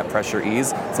start seeing that pressure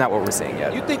ease. It's not what we're seeing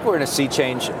yet. You think we're in a sea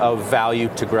change of value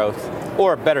to growth,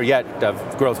 or better yet,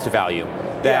 of growth to value?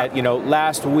 That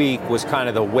last week was kind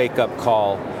of the wake-up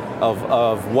call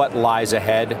of what lies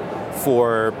ahead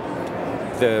for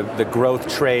the growth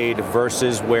trade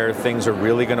versus where things are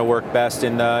really going to work best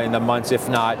in the months, if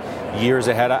not years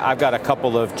ahead. I've got a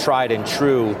couple of tried and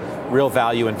true real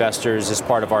value investors as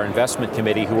part of our investment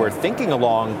committee who are thinking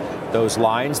along those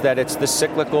lines, that it's the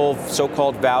cyclical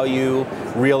so-called value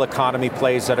real economy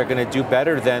plays that are going to do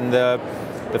better than the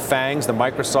FANGs, the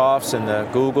Microsofts, and the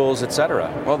Googles, et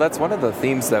cetera. Well, that's one of the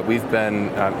themes that we've been,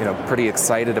 pretty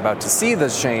excited about to see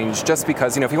this change. Just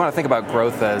because, if you want to think about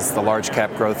growth as the large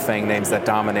cap growth FANG names that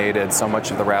dominated so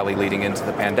much of the rally leading into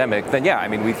the pandemic,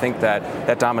 then we think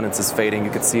that dominance is fading.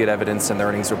 You could see it evidenced in the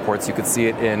earnings reports. You could see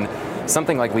it in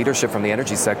something like leadership from the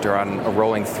energy sector on a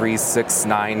rolling 3, 6,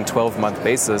 9, 12-month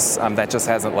basis that just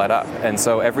hasn't let up. And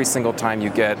so every single time you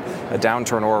get a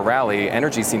downturn or a rally,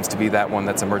 energy seems to be that one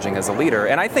that's emerging as a leader.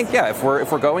 And I think, if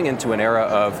we're going into an era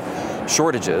of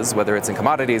shortages, whether it's in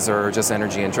commodities or just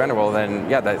energy in general, then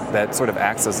that sort of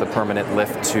acts as a permanent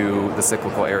lift to the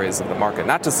cyclical areas of the market.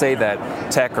 Not to say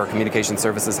that tech or communication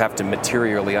services have to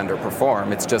materially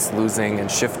underperform. It's just losing and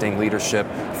shifting leadership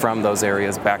from those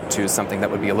areas back to something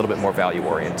that would be a little bit more value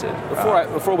oriented.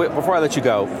 Before I let you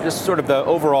go, just sort of the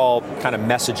overall kind of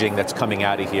messaging that's coming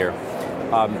out of here.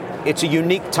 It's a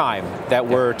unique time that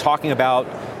we're talking about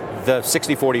the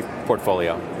 60-40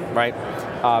 portfolio, right?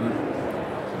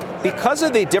 Because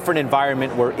of the different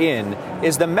environment we're in,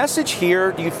 is the message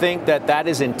here, do you think that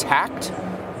is intact?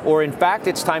 Or in fact,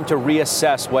 it's time to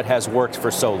reassess what has worked for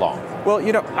so long? Well,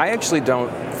 I actually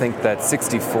don't think that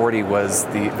 60-40 was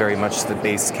very much the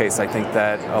base case. I think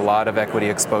that a lot of equity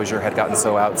exposure had gotten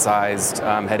so outsized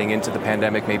heading into the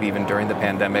pandemic, maybe even during the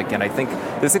pandemic. And I think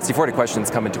the 60-40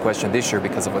 questions come into question this year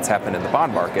because of what's happened in the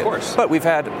bond market. Of course. But we've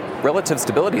had relative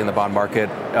stability in the bond market,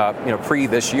 pre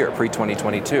this year,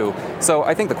 pre-2022. So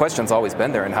I think the question's always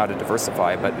been there in how to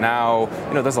diversify. But now,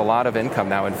 there's a lot of income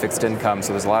now in fixed income,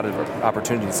 so there's a lot of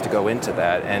opportunities to go into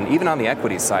that. And even on the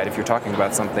equity side, if you're talking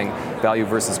about something value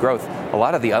versus growth, a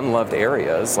lot of the unloved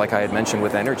areas, like I had mentioned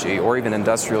with energy, or even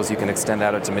industrials, you can extend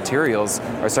out into materials,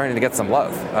 are starting to get some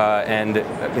love. And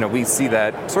we see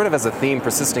that sort of as a theme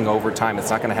persisting over time. It's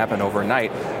not going to happen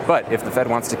overnight. But if the Fed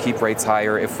wants to keep rates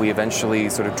higher, if we eventually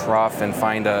sort of trough and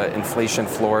find an inflation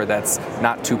floor that's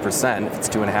not 2%, if it's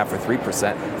 2.5% or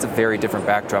 3%, it's a very different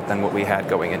backdrop than what we had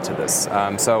going into this.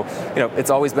 So it's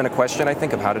always been a question, I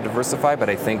think, of how to diversify, but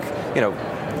I think,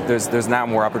 there's now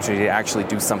more opportunity to actually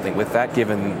do something with that,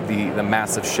 given the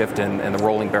massive shift in the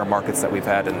rolling bear markets that we've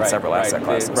had in several asset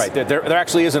classes. Right. There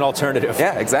actually is an alternative.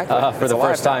 Yeah, exactly. For the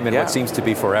first time in what seems to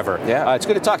be forever. Yeah. It's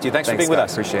good to talk to you. Thanks for being with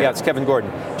us. Appreciate it. It's Kevin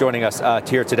Gordon joining us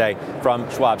here today from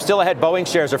Schwab. Still ahead, Boeing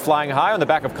shares are flying high on the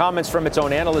back of comments from its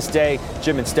own analyst day.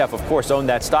 Jim and Steph, of course, own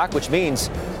that stock, which means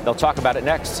they'll talk about it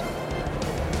next.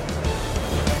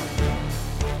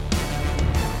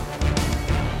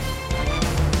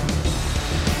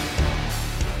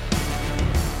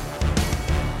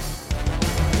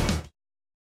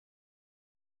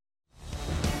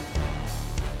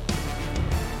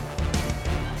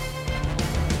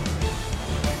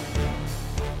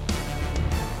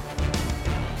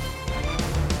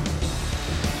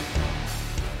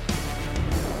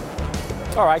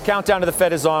 All right, countdown to the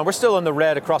Fed is on. We're still in the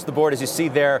red across the board, as you see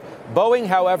there. Boeing,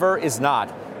 however, is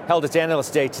not. Held its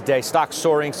analyst day today. Stock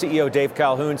soaring. CEO Dave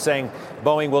Calhoun saying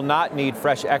Boeing will not need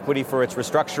fresh equity for its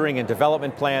restructuring and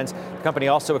development plans. The company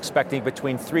also expecting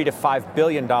between $3 to $5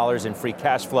 billion in free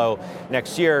cash flow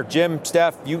next year. Jim,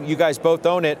 Steph, you guys both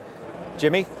own it.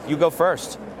 Jimmy, you go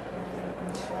first.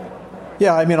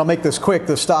 Yeah, I mean, I'll make this quick.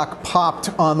 The stock popped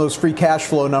on those free cash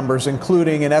flow numbers,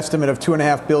 including an estimate of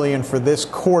 $2.5 billion for this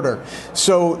quarter.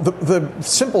 So the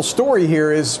simple story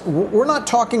here is we're not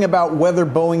talking about whether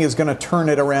Boeing is going to turn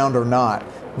it around or not.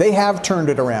 They have turned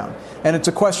it around. And it's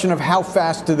a question of how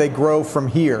fast do they grow from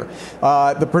here.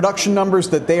 The production numbers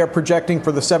that they are projecting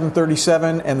for the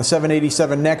 737 and the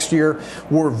 787 next year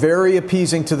were very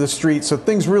appeasing to the street. So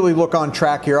things really look on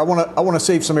track here. I want to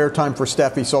save some airtime for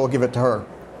Steffi, so I'll give it to her.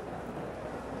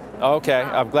 Okay,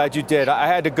 I'm glad you did. I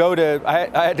had to go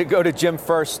to Jim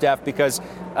first, Steph, because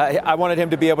I wanted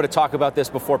him to be able to talk about this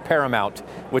before Paramount,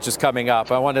 which is coming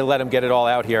up. I wanted to let him get it all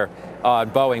out here on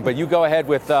Boeing. But you go ahead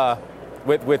with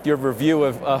your review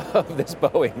of this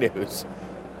Boeing news.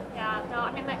 Yeah, no,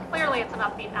 I mean, clearly it's an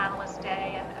upbeat analyst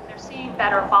day, and they're seeing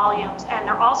better volumes, and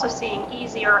they're also seeing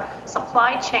easier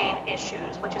supply chain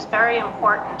issues, which is very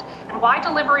important. And why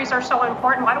deliveries are so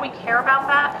important? Why do we care about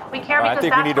that? We care because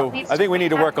I think we need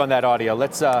to work on that audio.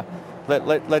 Let's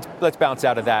bounce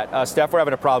out of that. Steph, we're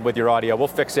having a problem with your audio. We'll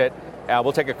fix it.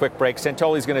 We'll take a quick break.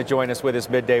 Santoli's going to join us with his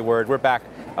midday word. We're back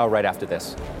right after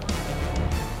this.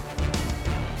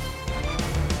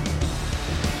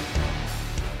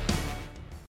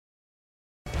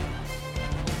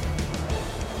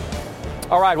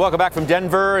 All right, welcome back from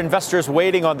Denver. Investors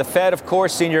waiting on the Fed, of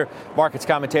course. Senior markets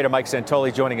commentator Mike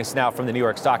Santoli joining us now from the New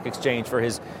York Stock Exchange for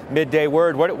his midday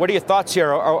word. What are your thoughts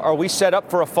here? Are we set up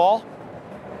for a fall?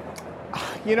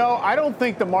 You know, I don't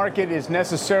think the market is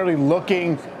necessarily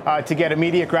looking to get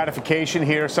immediate gratification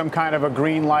here, some kind of a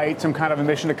green light, some kind of a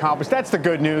mission accomplished. That's the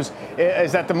good news,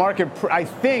 is that the market, I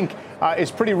think,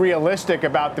 is pretty realistic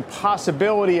about the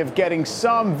possibility of getting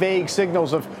some vague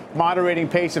signals of moderating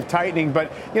pace of tightening.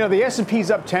 But, you know, the S&P's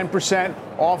up 10%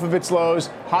 off of its lows.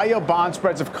 High-yield bond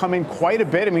spreads have come in quite a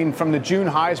bit. I mean, from the June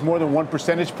highs, more than 1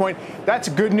 percentage point. That's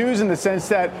good news in the sense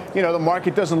that, you know, the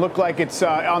market doesn't look like it's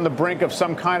on the brink of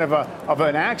some kind of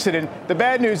an accident. The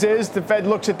bad news is the Fed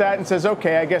looks at that and says,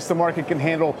 okay, I guess the market can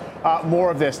handle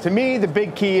more of this. To me, the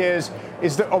big key is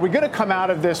that are we going to come out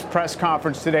of this press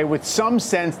conference today with some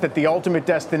sense that the ultimate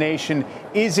destination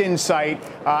is in sight?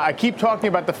 I keep talking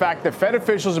about the fact that Fed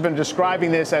officials have been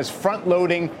describing this as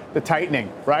front-loading the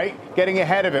tightening, right? Getting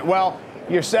ahead of it. Well,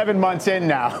 you're 7 months in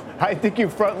now. I think you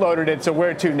front-loaded it, so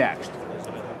where to next?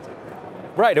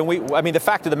 Right, and the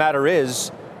fact of the matter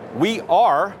is we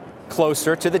are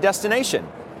closer to the destination.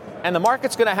 And the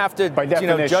market's going to have to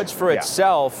judge for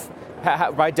itself,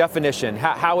 by definition,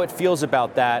 how it feels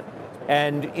about that.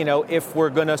 And, you know, if we're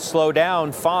going to slow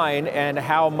down, fine, and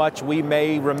how much we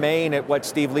may remain at what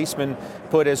Steve Leisman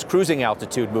put as cruising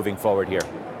altitude moving forward here.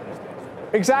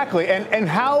 Exactly. And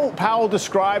how Powell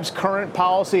describes current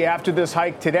policy after this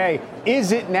hike today,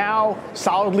 is it now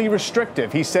solidly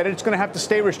restrictive? He said it's going to have to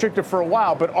stay restrictive for a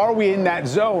while, but are we in that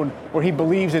zone where he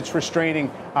believes it's restraining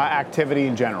activity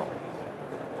in general?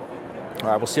 All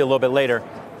right, we'll see a little bit later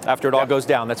after it all goes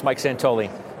down. That's Mike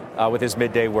Santoli with his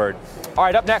midday word. All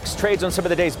right, up next, trades on some of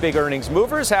the day's big earnings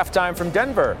movers. Halftime from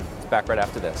Denver. It's back right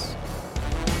after this.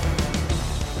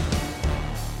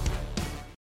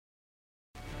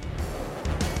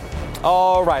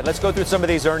 All right, let's go through some of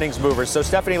these earnings movers. So,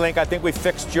 Stephanie Link, I think we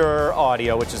fixed your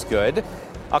audio, which is good.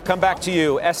 I'll come back to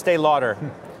you. Estee Lauder.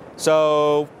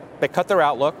 So, they cut their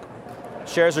outlook.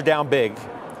 Shares are down big.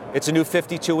 It's a new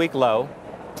 52-week low.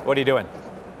 What are you doing?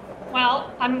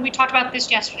 Well, we talked about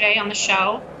this yesterday on the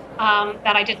show,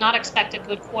 that I did not expect a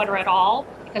good quarter at all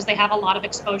because they have a lot of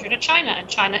exposure to China, and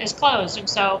China is closed. And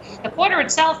so the quarter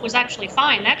itself was actually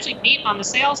fine. They actually beat on the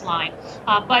sales line.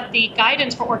 But the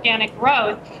guidance for organic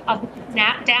growth of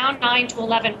down 9 to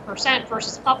 11%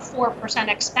 versus up 4%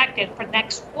 expected for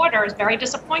next quarter is very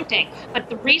disappointing. But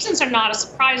the reasons are not as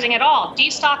surprising at all.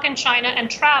 Destock in China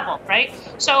and travel, right?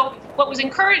 So what was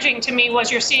encouraging to me was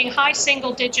you're seeing high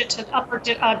single digit to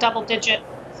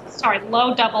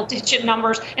low double-digit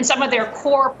numbers in some of their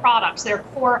core products, their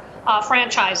core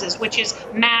franchises, which is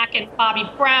Mac and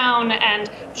Bobbi Brown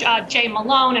and Joe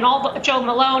Malone,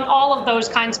 all of those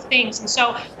kinds of things. And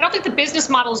so I don't think the business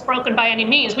model is broken by any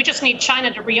means. We just need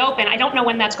China to reopen. I don't know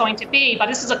when that's going to be, but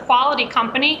this is a quality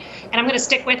company, and I'm going to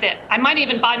stick with it. I might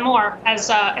even buy more as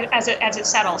it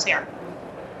settles here.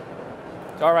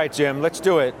 All right, Jim, let's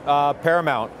do it.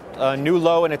 Paramount, a new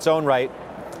low in its own right.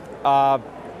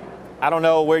 I don't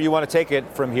know where you want to take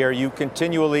it from here. You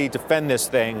continually defend this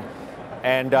thing,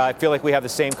 and I feel like we have the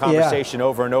same conversation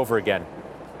over and over again.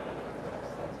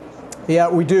 Yeah,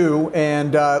 we do.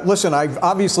 And listen, I've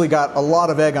obviously got a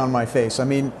lot of egg on my face. I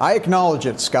mean, I acknowledge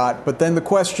it, Scott, but then the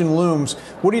question looms,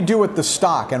 what do you do with the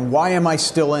stock and why am I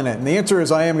still in it? And the answer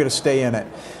is I am going to stay in it.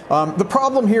 The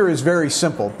problem here is very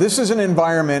simple. This is an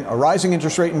environment, a rising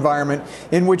interest rate environment,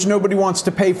 in which nobody wants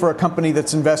to pay for a company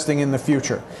that's investing in the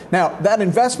future. Now, that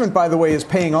investment, by the way, is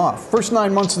paying off. First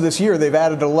 9 months of this year, they've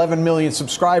added 11 million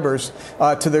subscribers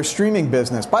to their streaming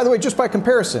business. By the way, just by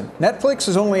comparison, Netflix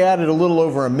has only added a little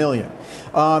over 1 million.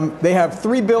 They have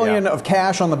 $3 billion of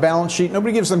cash on the balance sheet.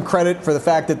 Nobody gives them credit for the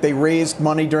fact that they raised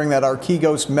money during that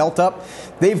Archegos melt-up.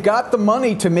 They've got the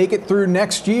money to make it through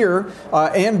next year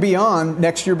and beyond,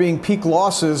 next year being peak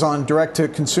losses on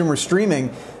direct-to-consumer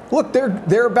streaming. Look,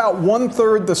 they're about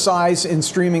 1/3 the size in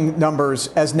streaming numbers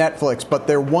as Netflix, but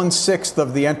they're 1/6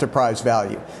 of the enterprise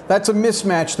value. That's a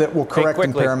mismatch that will correct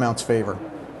in Paramount's favor.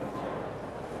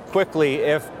 Quickly,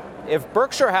 if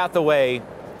Berkshire Hathaway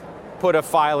put a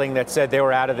filing that said they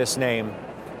were out of this name,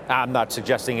 I'm not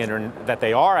suggesting that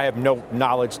they are. I have no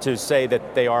knowledge to say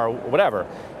that they are, whatever.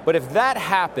 But if that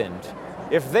happened,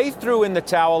 if they threw in the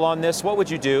towel on this, what would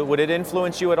you do? Would it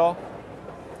influence you at all?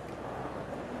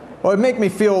 Well, it'd make me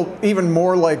feel even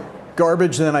more like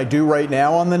garbage than I do right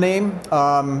now on the name.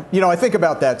 I think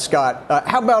about that, Scott.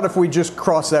 How about if we just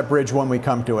cross that bridge when we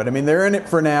come to it? I mean, they're in it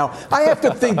for now. I have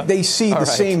to think they see the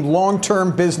same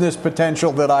long-term business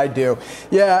potential that I do.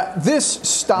 Yeah, this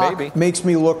stock makes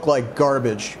me look like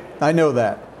garbage. I know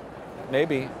that.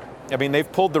 Maybe. I mean,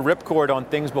 they've pulled the ripcord on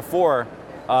things before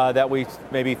that we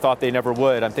maybe thought they never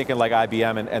would. I'm thinking like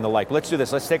IBM and the like. Let's do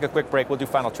this. Let's take a quick break. We'll do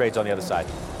final trades on the other side.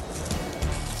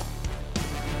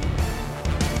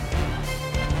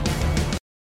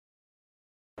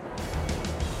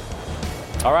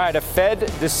 All right, a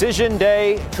Fed decision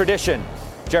day tradition.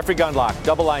 Jeffrey Gundlach,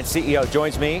 DoubleLine CEO,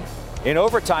 joins me in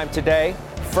overtime today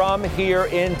from here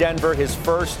in Denver. His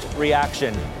first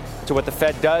reaction to what the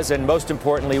Fed does and, most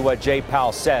importantly, what Jay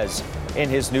Powell says in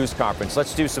his news conference.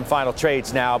 Let's do some final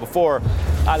trades now. Before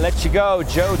I let you go,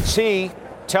 Joe T.,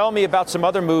 tell me about some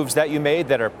other moves that you made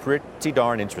that are pretty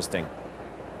darn interesting.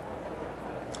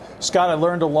 Scott, I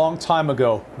learned a long time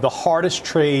ago, the hardest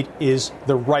trade is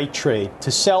the right trade. To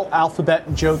sell Alphabet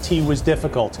and Joe T was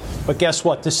difficult. But guess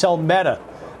what? To sell Meta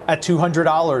at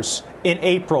 $200 in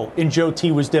April in Joe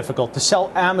T was difficult. To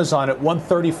sell Amazon at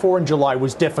 $134 in July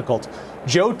was difficult.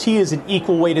 Joe T is an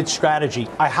equal-weighted strategy.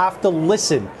 I have to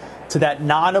listen to that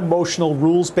non-emotional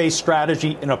rules-based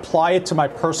strategy and apply it to my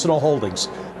personal holdings.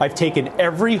 I've taken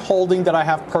every holding that I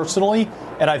have personally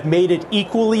and I've made it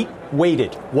equally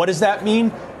weighted. What does that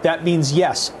mean? That means,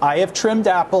 yes, I have trimmed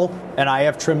Apple and I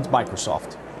have trimmed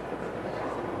Microsoft.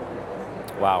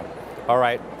 Wow. All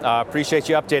right. Appreciate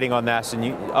you updating on this and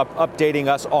you updating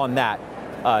us on that,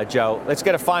 Joe. Let's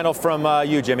get a final from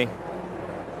you, Jimmy.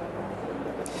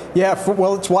 Yeah,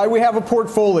 well, it's why we have a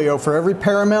portfolio. For every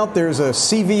Paramount, there's a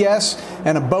CVS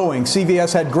and a Boeing.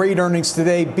 CVS had great earnings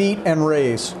today, beat and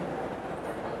raise.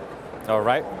 All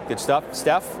right. Good stuff.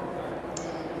 Steph?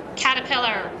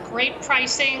 Caterpillar, great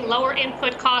pricing, lower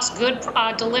input costs, good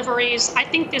deliveries. I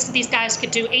think these guys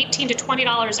could do $18 to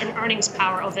 $20 in earnings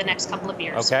power over the next couple of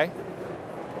years. Okay.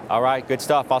 All right. Good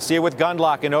stuff. I'll see you with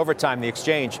Gundlach in overtime. The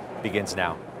exchange begins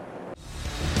now.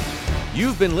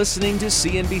 You've been listening to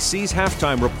CNBC's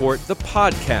Halftime Report, the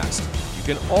podcast.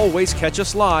 You can always catch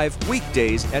us live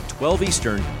weekdays at 12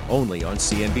 Eastern, only on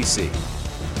CNBC.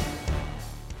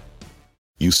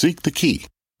 You seek the key,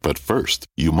 but first,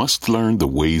 you must learn the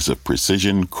ways of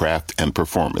precision, craft, and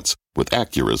performance with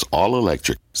Acura's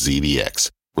all-electric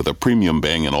ZDX. With a premium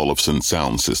Bang & Olufsen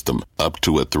sound system up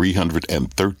to a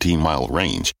 313-mile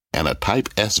range and a Type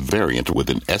S variant with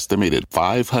an estimated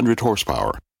 500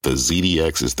 horsepower, the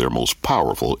ZDX is their most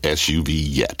powerful SUV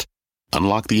yet.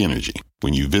 Unlock the energy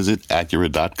when you visit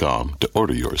Acura.com to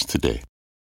order yours today.